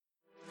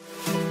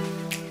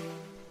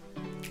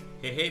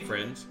Hey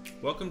friends,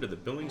 welcome to the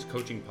Billings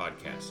Coaching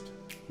Podcast.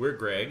 We're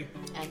Greg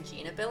and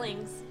Gina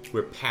Billings.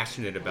 We're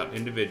passionate about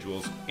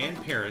individuals and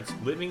parents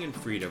living in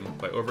freedom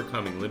by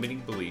overcoming limiting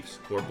beliefs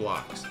or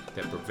blocks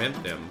that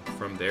prevent them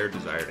from their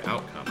desired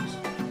outcomes.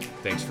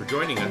 Thanks for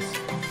joining us.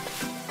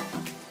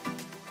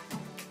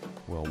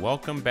 Well,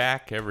 welcome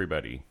back,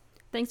 everybody.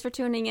 Thanks for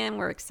tuning in.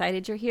 We're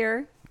excited you're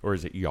here. Or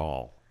is it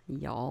y'all?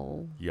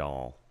 Y'all.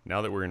 Y'all.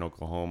 Now that we're in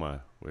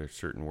Oklahoma, there's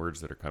certain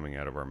words that are coming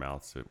out of our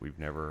mouths that we've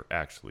never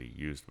actually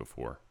used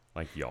before,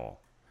 like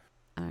y'all.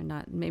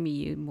 Not maybe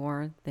you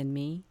more than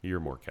me. You're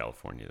more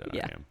California than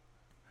I am.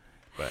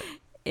 But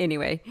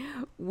anyway,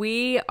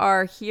 we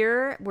are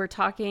here. We're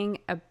talking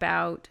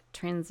about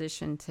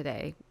transition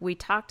today. We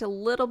talked a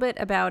little bit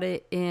about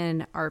it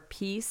in our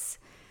peace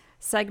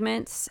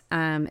segments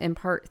in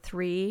part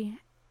 3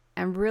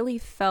 and really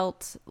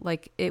felt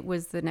like it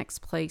was the next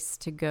place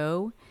to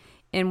go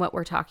in what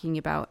we're talking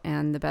about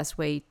and the best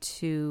way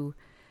to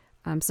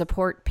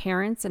support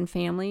parents and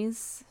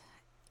families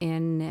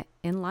in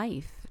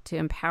life, to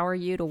empower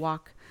you to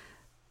walk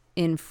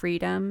in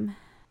freedom,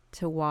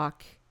 to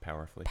walk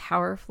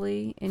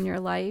powerfully in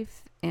your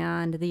life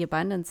and the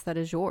abundance that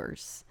is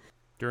yours.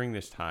 During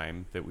this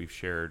time that we've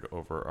shared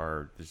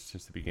over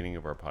since the beginning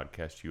of our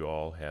podcast, you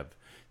all have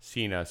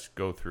seen us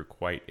go through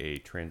quite a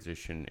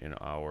transition in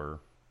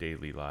our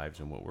daily lives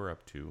and what we're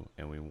up to,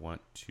 and we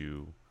want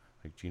to,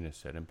 like Gina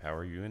said,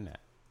 empower you in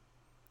that.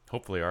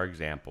 Hopefully our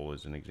example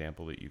is an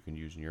example that you can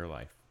use in your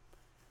life.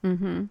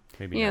 Mm-hmm.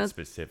 Maybe not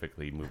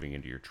specifically moving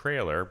into your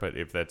trailer, but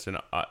if that's an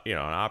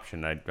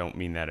option, I don't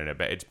mean that in a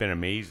bad. It's been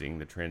amazing,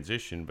 the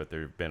transition, but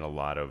there have been a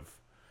lot of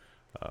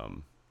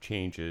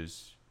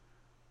changes.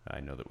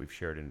 I know that we've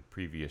shared in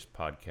previous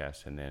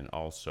podcasts, and then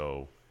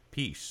also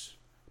peace,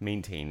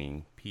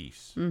 maintaining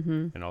peace,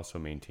 and also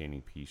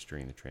maintaining peace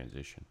during the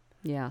transition.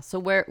 Yeah. So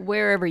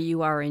wherever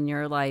you are in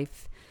your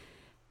life,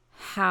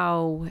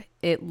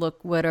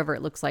 whatever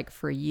it looks like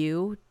for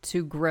you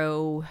to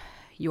grow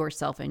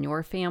yourself and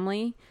your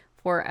family.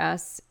 For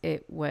us,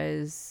 it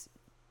was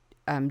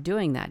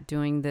doing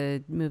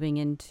the moving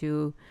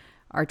into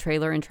our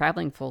trailer and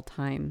traveling full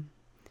time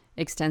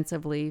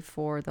extensively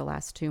for the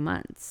last 2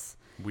 months.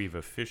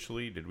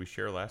 Did we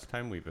share last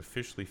time? We've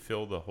officially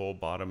filled the whole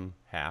there's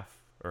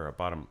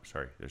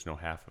no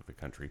half of the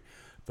country,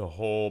 the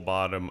whole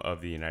bottom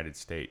of the United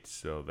States.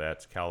 So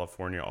that's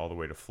California all the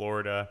way to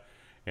Florida.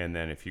 And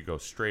then if you go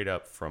straight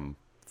up from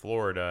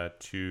Florida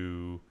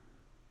to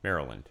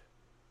Maryland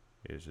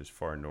is as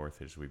far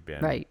north as we've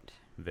been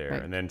there.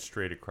 Right. And then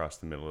straight across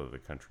the middle of the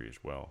country as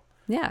well.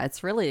 Yeah,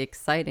 it's really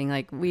exciting.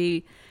 Like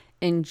we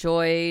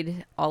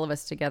enjoyed all of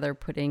us together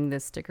putting the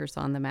stickers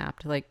on the map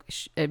to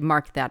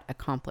mark that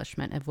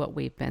accomplishment of what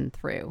we've been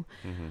through.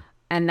 Mm-hmm.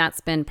 And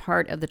that's been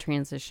part of the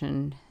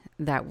transition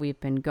that we've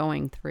been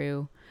going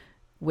through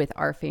with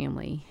our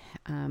family.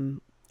 So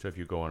if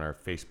you go on our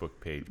Facebook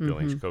page,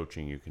 Billings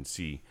Coaching, you can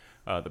see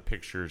the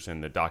pictures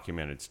and the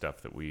documented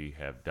stuff that we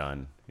have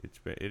done.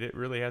 It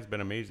really has been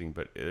amazing,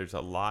 but there's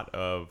a lot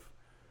of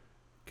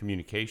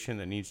communication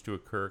that needs to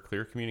occur,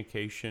 clear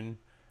communication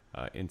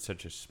in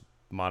such a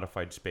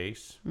modified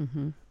space.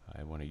 Mm-hmm.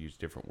 I want to use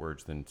different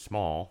words than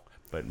small,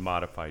 but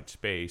modified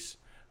space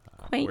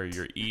where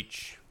you're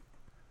each...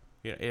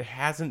 it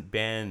hasn't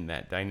been,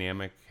 that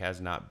dynamic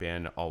has not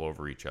been all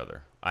over each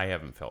other. I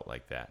haven't felt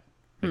like that.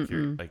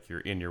 You're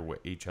in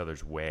each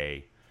other's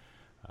way.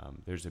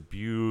 There's a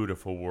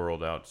beautiful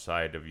world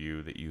outside of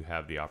you that you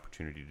have the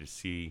opportunity to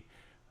see.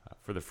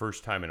 For the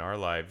first time in our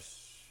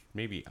lives,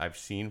 maybe I've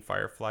seen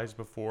fireflies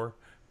before,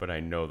 but I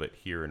know that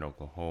here in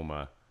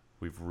Oklahoma,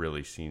 we've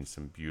really seen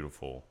some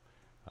beautiful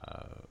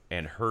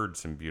and heard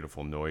some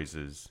beautiful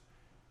noises.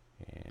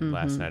 And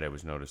last night I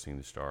was noticing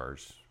the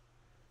stars.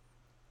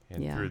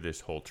 And through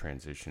this whole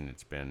transition,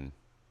 it's been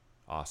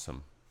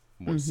awesome.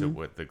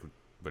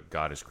 What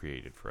God has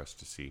created for us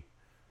to see.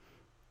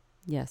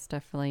 Yes,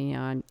 definitely.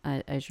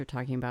 As you're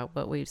talking about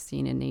what we've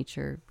seen in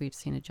nature, we've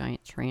seen a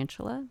giant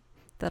tarantula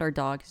that our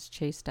dog has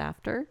chased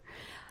after.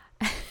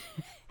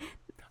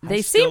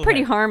 They seem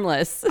pretty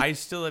harmless. I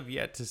still have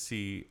yet to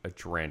see a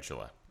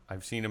tarantula.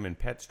 I've seen them in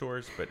pet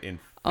stores, but it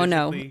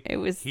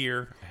was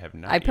here. I have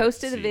not. I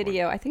posted a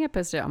video. One. I think I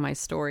posted it on my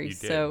story. You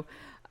did. So,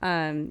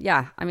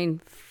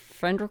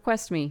 friend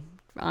request me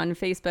on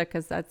Facebook,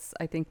 because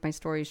I think my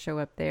stories show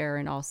up there,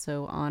 and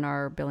also on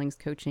our Billings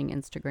Coaching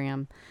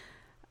Instagram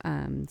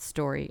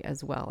story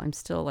as well. I'm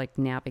still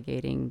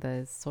navigating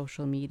the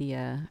social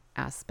media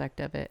aspect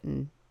of it,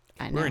 and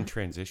we're in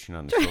transition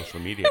on the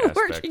social media aspect.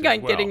 working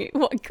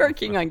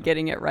on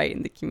getting it right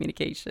in the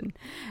communication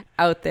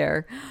out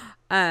there.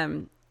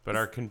 But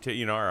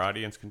our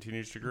audience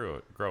continues to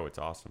grow. It's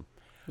awesome.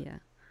 Yeah.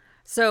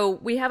 So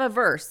we have a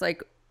verse.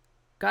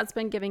 God's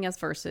been giving us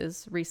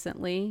verses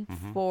recently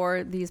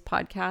for these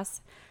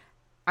podcasts.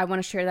 I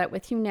want to share that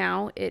with you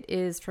now. It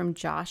is from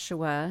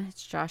Joshua.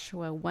 It's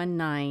Joshua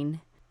 1:9.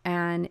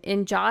 And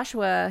in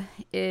Joshua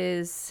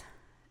is,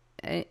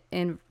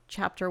 in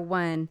chapter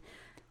 1,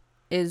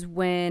 is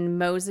when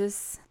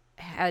Moses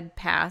had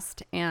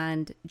passed,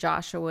 and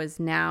Joshua was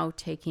now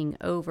taking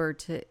over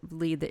to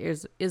lead the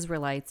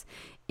Israelites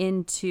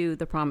into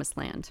the promised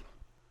land.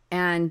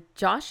 And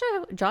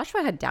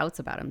Joshua had doubts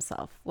about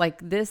himself.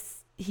 Like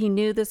this, he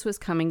knew this was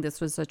coming.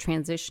 This was a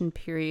transition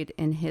period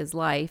in his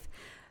life.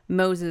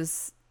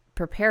 Moses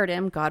prepared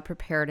him. God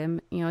prepared him,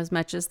 as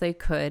much as they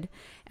could.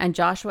 And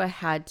Joshua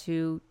had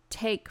to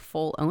take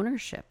full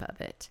ownership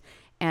of it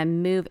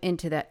and move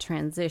into that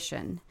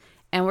transition.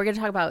 And we're going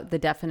to talk about the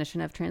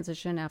definition of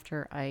transition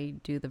after I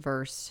do the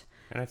verse.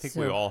 And I think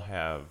we all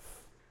have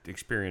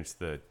experienced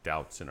the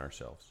doubts in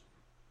ourselves.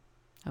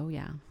 Oh,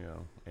 yeah.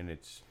 And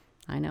it's...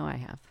 I know I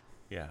have.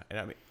 Yeah.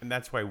 And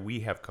that's why we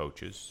have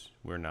coaches.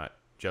 We're not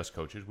just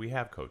coaches. We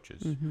have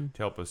coaches to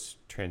help us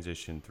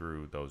transition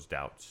through those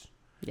doubts.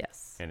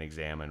 Yes. And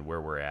examine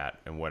where we're at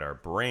and what our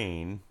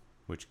brain,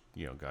 which,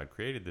 God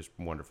created this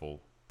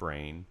wonderful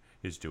brain,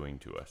 is doing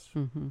to us.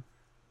 Mm-hmm.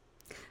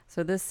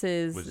 So this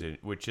is...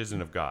 which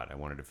isn't of God. I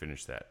wanted to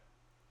finish that.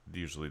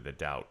 Usually the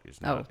doubt is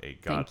not a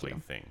godly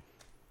thing.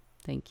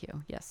 Thank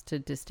you. Yes, to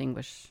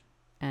distinguish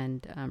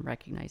and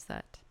recognize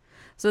that.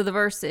 So the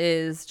verse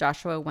is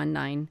Joshua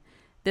 1:9.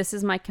 This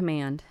is my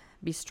command.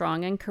 Be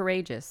strong and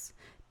courageous.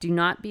 Do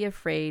not be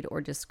afraid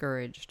or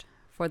discouraged,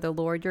 for the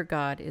Lord your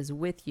God is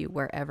with you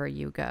wherever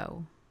you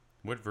go.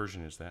 What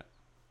version is that?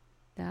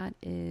 That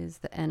is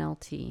the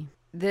NLT.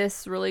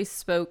 This really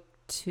spoke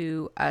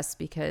to us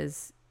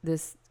because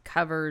this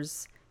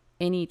covers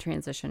any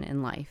transition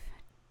in life.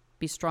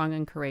 Be strong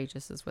and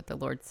courageous is what the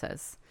Lord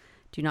says.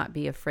 Do not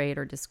be afraid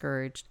or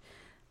discouraged.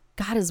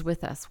 God is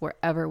with us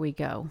wherever we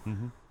go,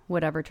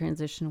 whatever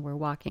transition we're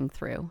walking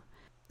through.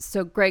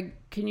 So, Greg,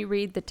 can you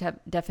read the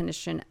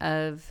definition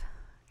of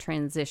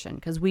transition?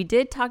 Because we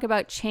did talk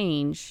about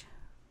change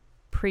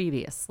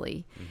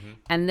previously,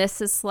 and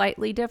this is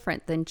slightly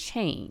different than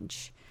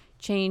change.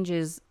 Change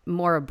is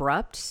more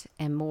abrupt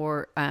and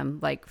more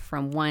like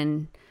from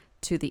one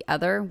to the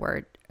other,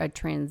 where a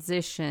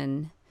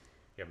transition...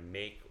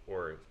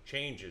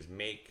 change is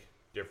make,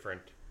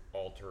 different,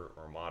 alter,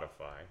 or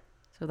modify.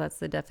 So that's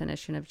the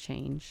definition of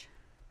change.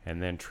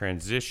 And then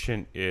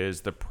transition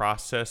is the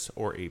process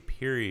or a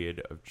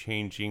period of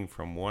changing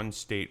from one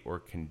state or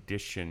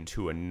condition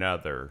to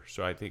another.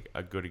 So I think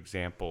a good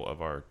example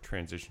of our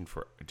transition,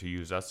 to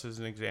use us as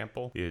an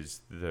example,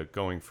 is the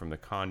going from the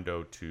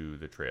condo to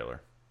the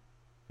trailer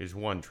is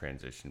one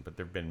transition, but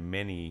there have been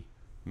many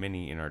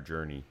in our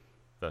journey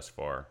thus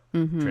far,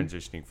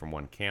 transitioning from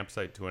one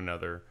campsite to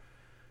another,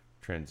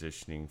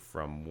 transitioning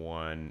from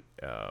one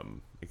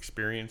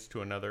experience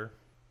to another.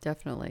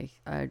 Definitely.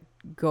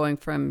 Going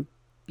from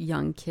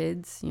young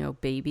kids,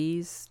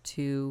 babies,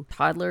 to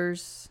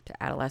toddlers,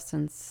 to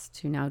adolescents,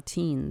 to now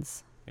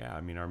teens.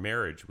 Yeah, our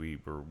marriage, we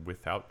were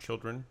without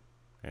children,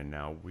 and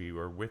now we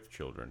are with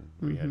children.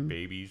 We had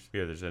babies.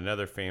 Yeah, there's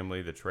another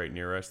family that's right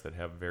near us that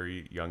have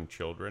very young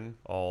children,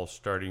 all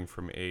starting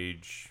from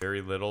age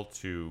very little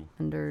to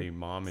the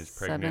mom is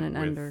pregnant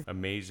with under.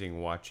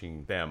 Amazing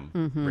watching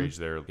them raise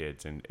their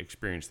kids and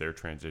experience their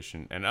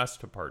transition, and us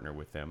to partner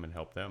with them and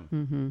help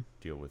them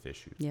deal with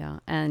issues. Yeah,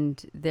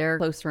 and they're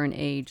closer in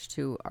age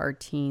to our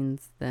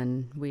teens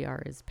than we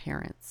are as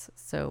parents.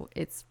 So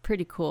it's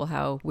pretty cool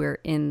how we're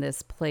in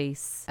this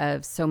place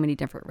of so many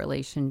different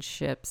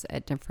relationships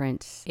at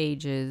different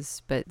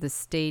ages, but the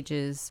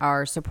stages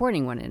are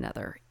supporting one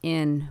another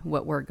in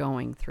what we're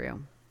going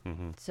through.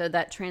 So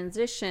that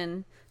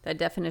transition, that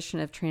definition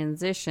of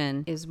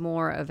transition is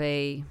more of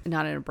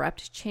not an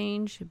abrupt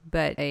change,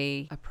 but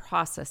a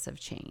process of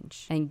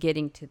change and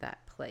getting to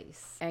that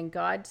place. And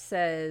God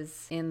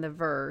says in the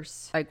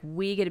verse,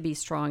 we get to be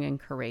strong and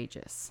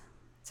courageous.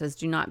 It says,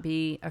 do not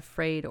be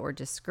afraid or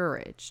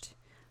discouraged.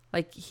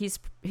 He's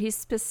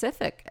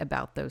specific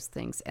about those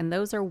things, and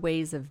those are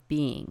ways of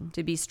being,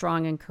 to be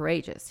strong and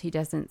courageous. He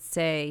doesn't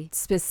say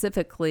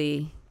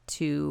specifically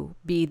to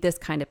be this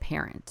kind of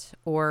parent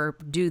or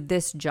do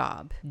this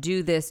job,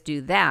 do this,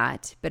 do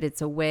that, but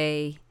it's a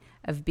way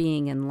of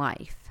being in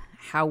life.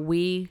 How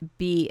we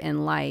be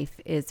in life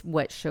is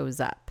what shows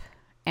up,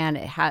 and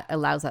it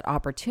allows that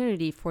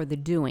opportunity for the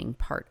doing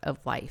part of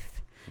life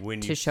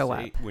to show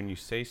up. When you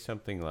say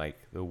something like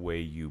the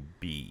way you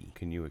be,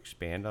 can you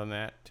expand on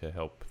that to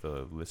help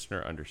the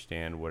listener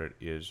understand what it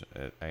is?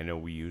 I know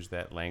we use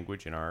that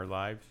language in our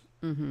lives,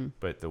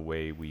 but the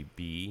way we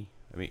be,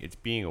 it's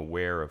being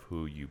aware of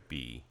who you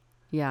be.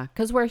 Yeah,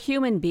 because we're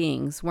human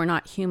beings. We're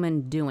not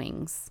human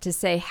doings. To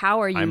say,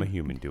 how are you... I'm a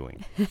human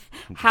doing.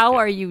 How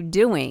are you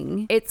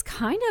doing? It's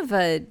kind of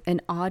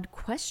an odd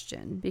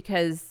question,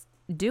 because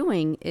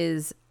doing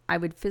is, I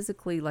would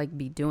physically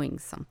be doing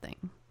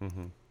something.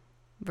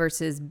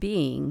 Versus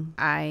being,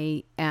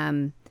 I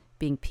am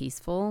being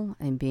peaceful,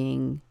 I'm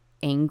being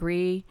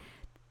angry,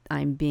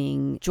 I'm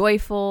being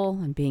joyful,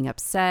 I'm being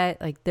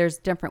upset. There's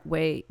different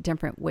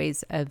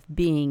ways of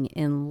being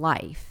in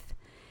life.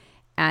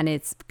 And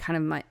it's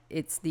kind of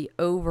it's the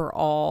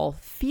overall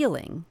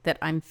feeling that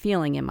I'm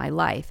feeling in my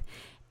life.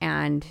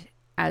 And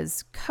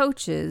as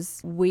coaches,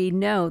 we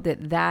know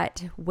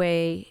that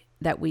way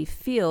that we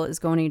feel is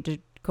going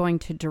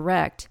to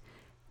direct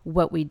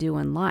what we do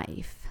in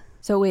life.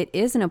 So it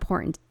is an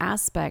important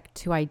aspect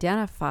to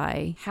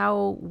identify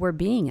how we're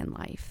being in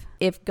life.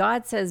 If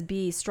God says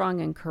be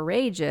strong and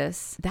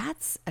courageous,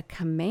 that's a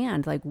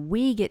command. Like,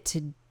 we get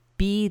to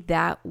be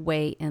that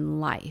way in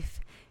life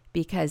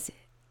because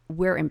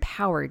we're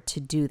empowered to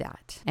do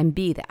that and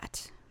be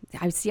that.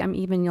 I'm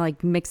even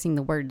like mixing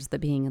the words, the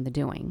being and the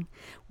doing.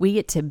 We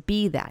get to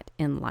be that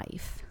in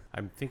life.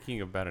 I'm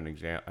thinking about an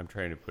example. I'm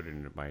trying to put it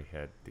into my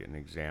head, an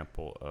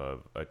example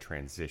of a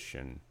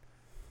transition.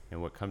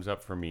 And what comes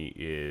up for me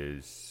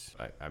is,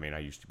 I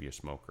used to be a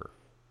smoker.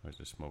 I was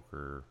a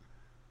smoker,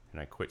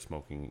 and I quit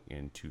smoking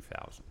in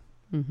 2000.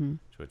 Mm-hmm.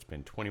 So it's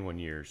been 21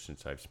 years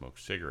since I've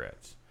smoked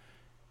cigarettes.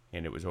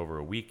 And it was over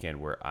a weekend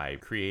where I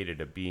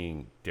created a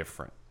being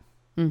different.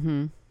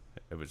 Mm-hmm.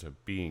 It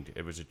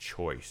was a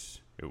choice.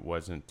 It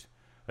wasn't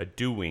a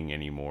doing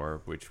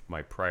anymore, which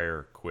my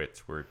prior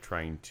quits were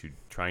trying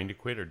to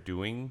quit or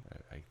doing.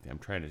 I'm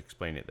trying to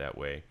explain it that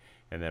way.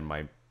 And then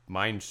my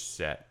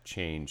mindset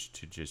changed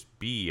to just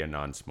be a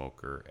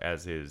non-smoker,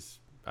 as is.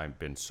 I've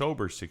been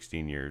sober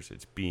 16 years.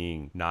 It's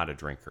being not a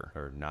drinker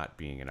or not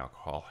being an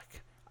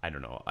alcoholic. I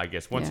don't know. I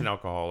guess once an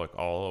alcoholic,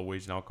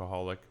 always an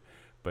alcoholic.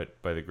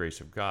 But by the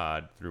grace of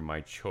God, through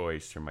my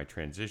choice, through my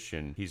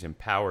transition, he's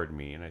empowered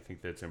me. And I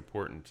think that's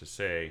important to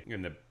say.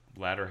 In the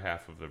latter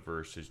half of the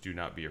verse is, do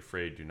not be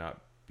afraid, do not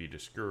be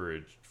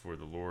discouraged, for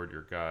the Lord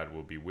your God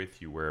will be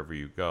with you wherever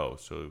you go.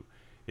 So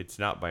it's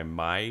not by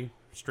my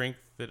strength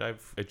that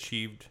I've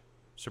achieved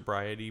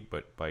sobriety,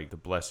 but by the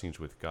blessings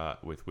with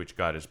which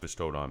God has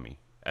bestowed on me.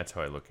 That's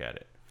how I look at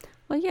it.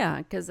 Well, yeah,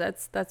 because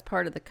that's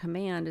part of the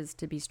command, is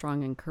to be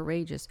strong and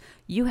courageous.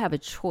 You have a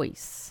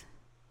choice.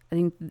 I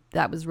think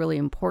that was really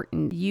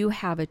important. You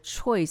have a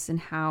choice in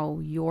how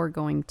you're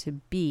going to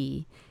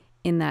be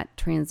in that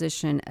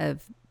transition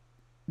of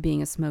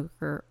being a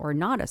smoker or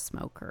not a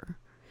smoker,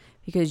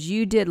 because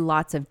you did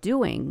lots of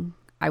doing.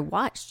 I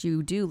watched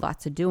you do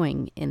lots of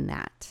doing in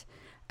that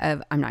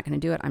of, I'm not going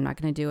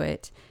to do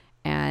it.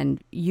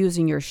 And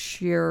using your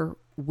sheer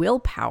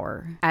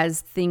willpower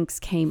as things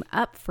came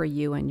up for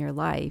you in your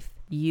life,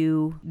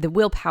 the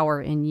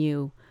willpower in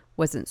you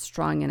wasn't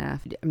strong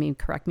enough. I mean,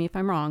 correct me if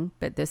I'm wrong,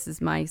 but this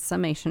is my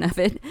summation of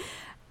it,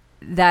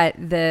 that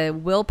the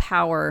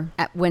willpower,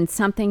 when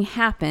something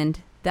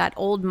happened, that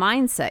old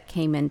mindset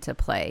came into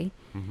play,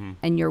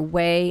 and your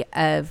way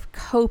of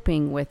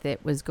coping with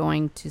it was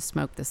going to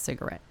smoke the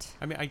cigarette.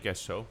 I mean, I guess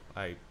so.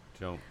 I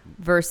don't.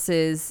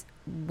 Versus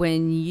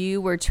when you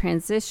were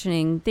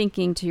transitioning,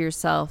 thinking to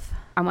yourself,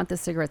 I want the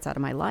cigarettes out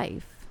of my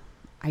life.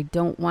 I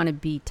don't want to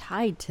be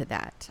tied to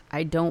that.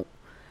 I don't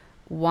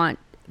want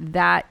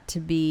that to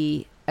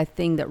be a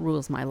thing that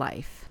rules my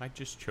life. I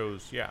just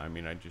chose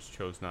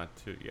not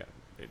to,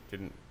 it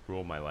didn't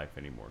rule my life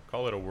anymore.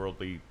 Call it a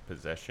worldly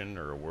possession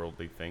or a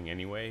worldly thing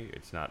anyway.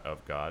 It's not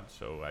of God,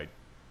 so I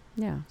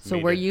So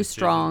were you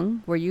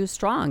strong? Were you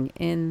strong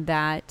in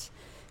that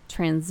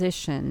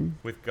transition?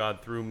 With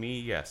God through me,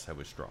 yes, I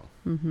was strong.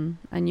 Mm-hmm.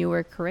 And you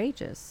were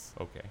courageous.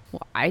 Okay.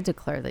 Well, I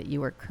declare that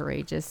you were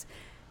courageous,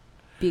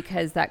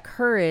 because that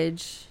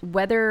courage,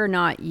 whether or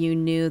not you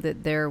knew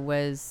that there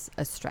was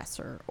a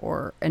stressor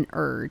or an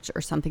urge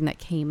or something that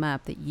came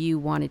up that you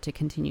wanted to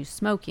continue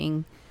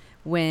smoking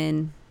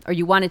or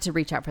you wanted to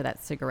reach out for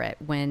that cigarette,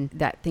 when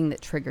that thing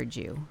that triggered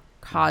you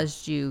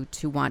caused you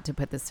to want to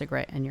put the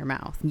cigarette in your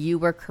mouth, you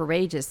were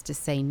courageous to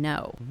say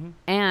no. Mm-hmm.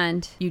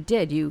 And you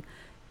did.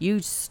 You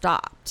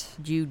stopped.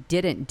 You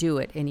didn't do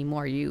it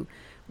anymore.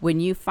 When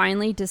you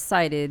finally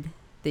decided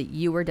that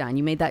you were done,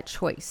 you made that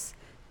choice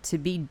to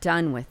be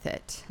done with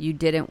it. You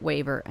didn't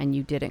waver and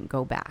you didn't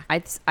go back.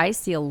 I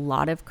see a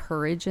lot of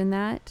courage in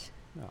that.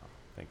 Oh,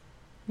 thank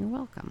you. You're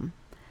welcome.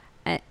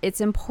 It's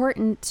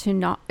important to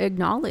not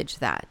acknowledge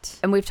that.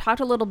 And we've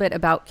talked a little bit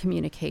about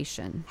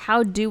communication.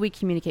 How do we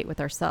communicate with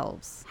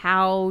ourselves?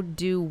 How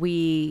do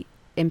we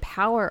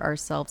empower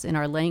ourselves in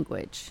our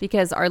language?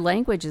 Because our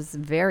language is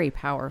very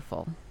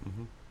powerful.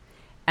 Mm-hmm.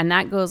 And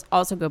that goes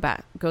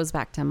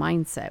back to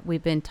mindset.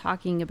 We've been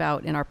talking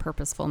about in our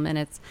Purposeful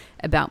Minutes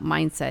about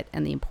mindset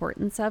and the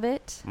importance of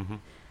it,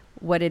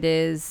 what it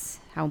is,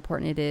 how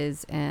important it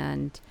is,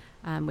 and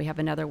we have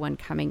another one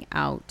coming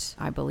out,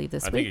 I believe,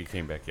 this week. I think it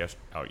came back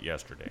out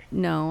yesterday.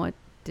 No, it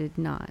did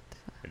not.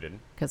 It didn't?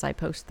 Because I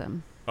post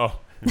them. Oh.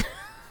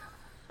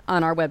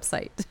 On our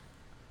website.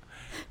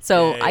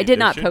 So I did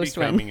not post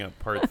one. Coming up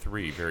part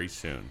 3 very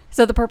soon.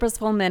 So the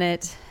Purposeful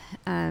Minute,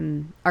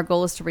 our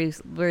goal is to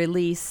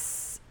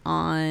release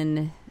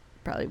on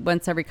probably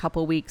once every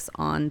couple weeks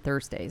on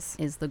Thursdays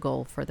is the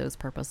goal for those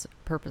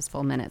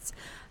purposeful minutes.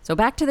 So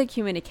back to the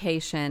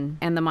communication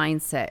and the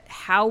mindset,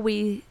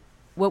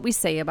 what we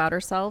say about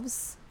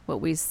ourselves, what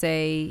we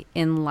say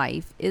in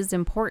life is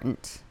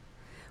important.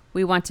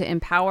 We want to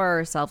empower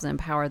ourselves and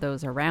empower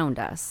those around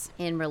us.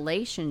 In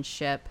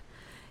relationship,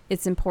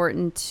 it's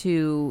important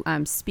to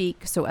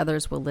speak so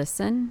others will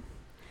listen.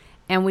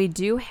 And we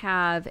do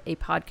have a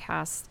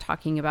podcast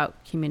talking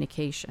about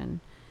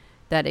communication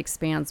that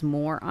expands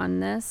more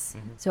on this.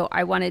 Mm-hmm. So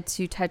I wanted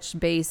to touch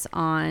base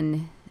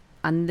on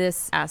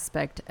this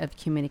aspect of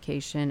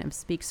communication, of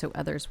speak so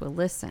others will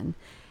listen.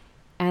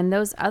 And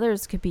those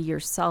others could be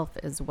yourself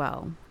as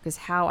well, because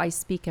how I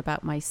speak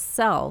about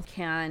myself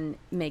can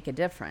make a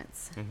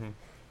difference.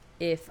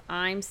 If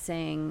I'm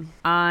saying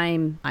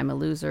I'm a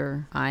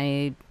loser,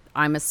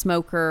 I'm a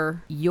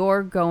smoker,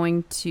 you're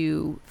going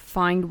to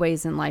find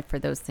ways in life for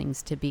those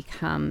things to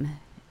become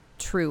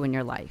true in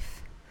your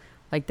life.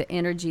 Like the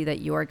energy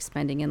that you're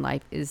expending in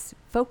life is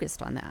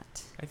focused on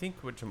that. I think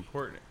what's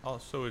important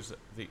also is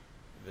the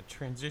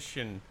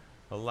transition,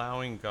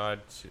 allowing God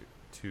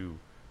to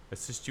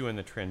assist you in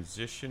the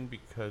transition,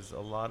 because a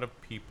lot of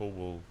people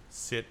will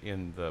sit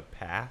in the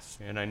past.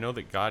 And I know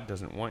that God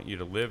doesn't want you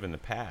to live in the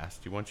past.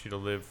 He wants you to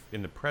live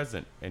in the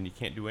present, and you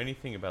can't do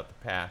anything about the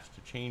past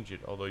to change it,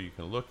 although you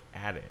can look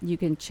at it. You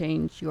can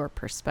change your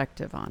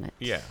perspective on it.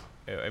 Yeah.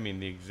 I mean,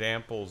 the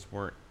examples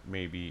weren't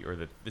maybe, or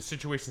the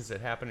situations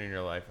that happen in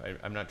your life,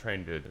 I'm not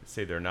trying to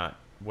say they're not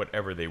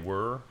whatever they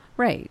were.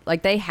 Right.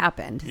 Like they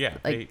happened. Yeah.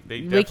 Like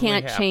they we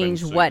can't happened,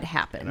 change what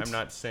happened. And I'm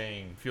not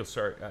saying feel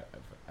sorry.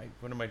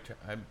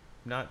 I'm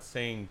not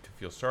saying to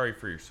feel sorry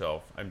for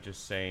yourself. I'm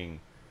just saying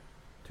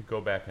to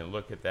go back and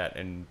look at that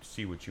and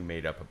see what you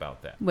made up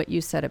about that. What you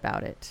said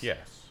about it.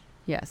 Yes.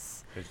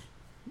 Yes.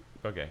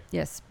 Okay.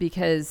 Yes,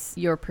 because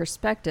your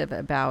perspective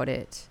about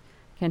it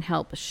can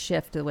help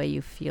shift the way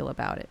you feel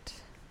about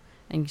it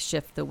and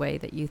shift the way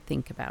that you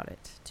think about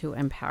it to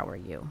empower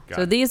you.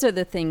 So these are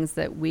the things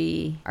that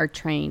we are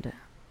trained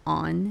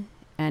on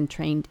and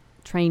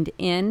trained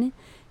in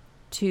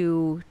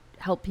to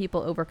help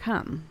people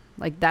overcome.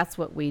 Like that's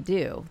what we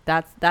do.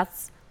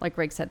 That's like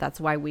Greg said, that's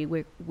why we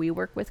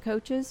work with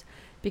coaches,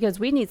 because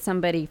we need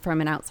somebody from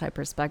an outside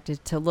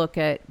perspective to look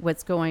at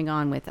what's going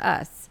on with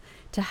us,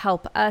 to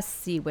help us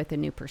see with a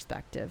new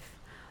perspective.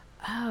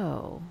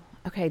 Oh,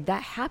 okay,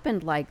 that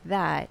happened like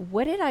that.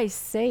 What did I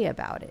say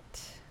about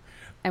it?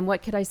 And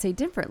what could I say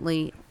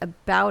differently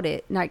about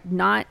it? Not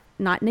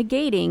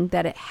negating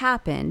that it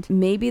happened.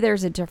 Maybe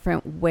there's a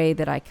different way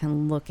that I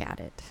can look at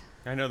it.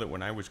 I know that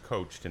when I was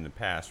coached in the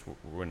past,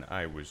 when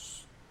I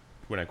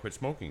quit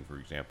smoking, for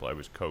example, I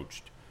was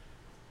coached,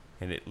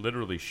 and it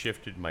literally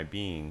shifted my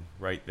being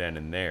right then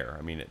and there.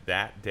 I mean,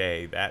 that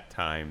day, that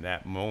time,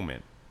 that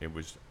moment, it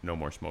was no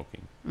more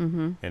smoking.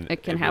 Mm-hmm. And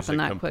it can happen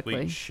that quickly. It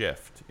was a complete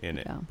shift in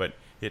it. Yeah. But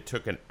it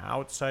took an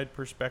outside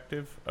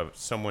perspective of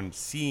someone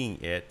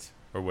seeing it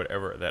or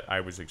whatever that I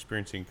was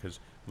experiencing,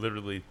 because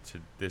literally to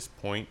this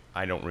point,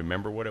 I don't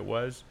remember what it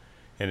was.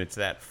 And it's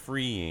that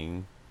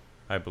freeing,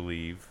 I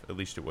believe, at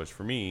least it was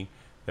for me,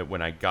 that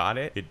when I got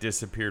it, it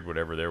disappeared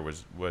whatever there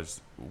was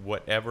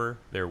whatever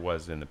there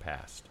was in the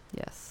past.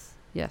 Yes.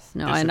 Yes.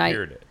 No,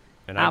 disappeared it.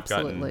 And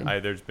absolutely.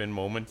 there's been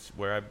moments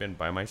where I've been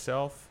by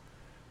myself,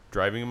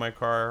 driving in my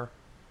car,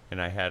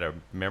 and I had a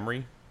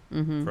memory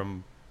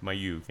from my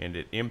youth, and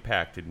it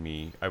impacted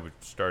me. I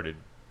started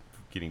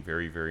getting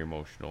very, very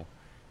emotional,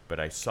 but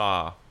I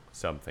saw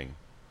something,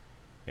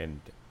 and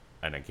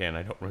again,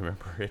 I don't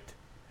remember it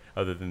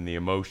other than the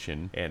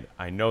emotion, and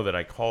I know that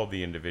I called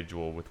the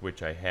individual with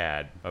which I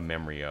had a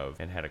memory of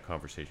and had a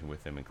conversation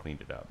with them and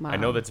cleaned it up. Wow. I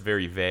know that's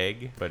very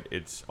vague, but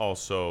it's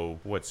also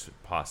what's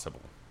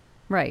possible.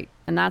 Right.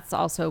 And that's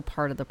also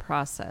part of the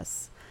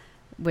process,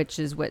 which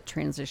is what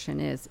transition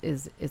is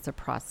it's a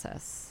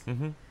process.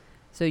 Mm-hmm.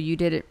 So you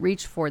didn't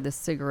reach for the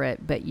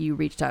cigarette, but you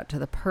reached out to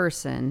the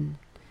person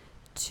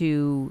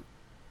to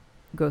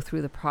go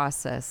through the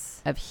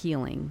process of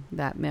healing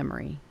that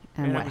memory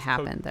and what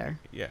happened there.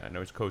 Yeah, and I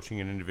was coaching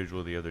an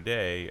individual the other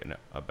day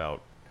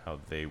about how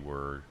they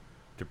were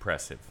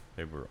depressive.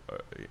 They were,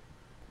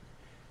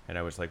 and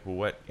I was like,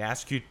 well,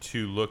 ask you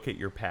to look at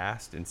your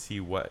past and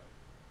see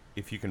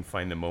if you can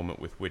find the moment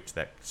with which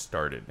that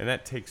started. And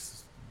that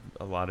takes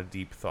a lot of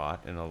deep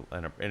thought and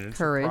it's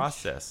courage, a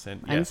process.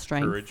 And yes,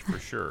 strength. Courage for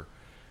sure.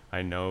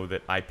 I know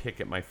that I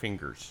pick at my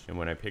fingers. And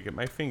when I pick at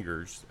my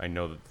fingers, I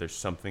know that there's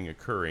something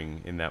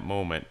occurring in that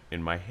moment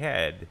in my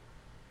head.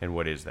 And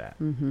what is that?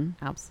 Mm-hmm.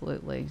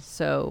 Absolutely.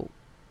 So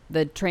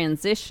the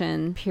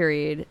transition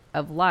period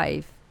of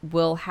life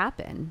will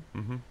happen.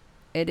 Mm-hmm.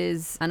 It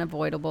is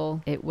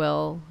unavoidable. It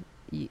will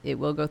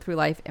go through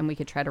life, and we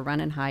could try to run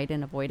and hide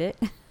and avoid it.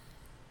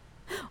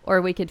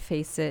 Or we could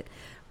face it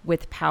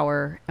with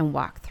power and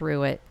walk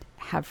through it,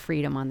 have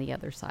freedom on the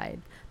other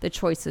side. The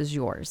choice is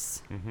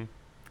yours. Mm-hmm.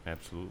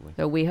 Absolutely.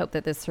 So we hope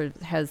that this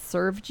has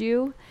served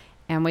you,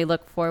 and we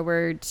look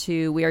forward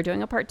to, we are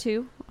doing a part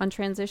 2 on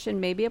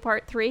transition, maybe a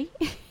part 3.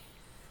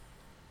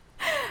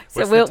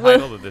 What's the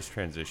title of this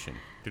transition?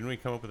 Didn't we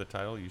come up with a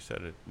title? You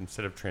said it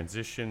instead of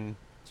transition.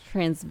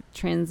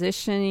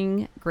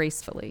 Transitioning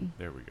gracefully.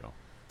 There we go.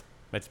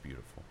 That's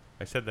beautiful.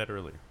 I said that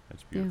earlier.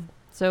 That's beautiful. Yeah.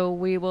 So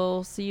we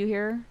will see you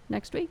here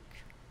next week.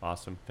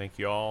 Awesome. Thank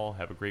you all.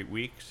 Have a great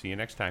week. See you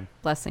next time.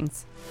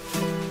 Blessings.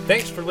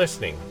 Thanks for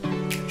listening.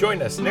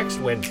 Join us next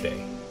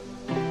Wednesday.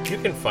 You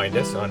can find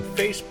us on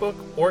Facebook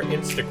or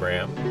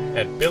Instagram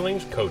at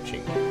Billings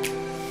Coaching.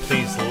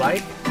 Please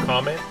like,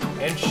 comment,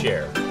 and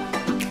share.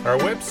 Our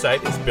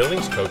website is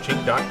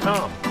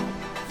billingscoaching.com.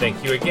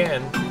 Thank you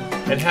again,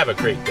 and have a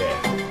great day.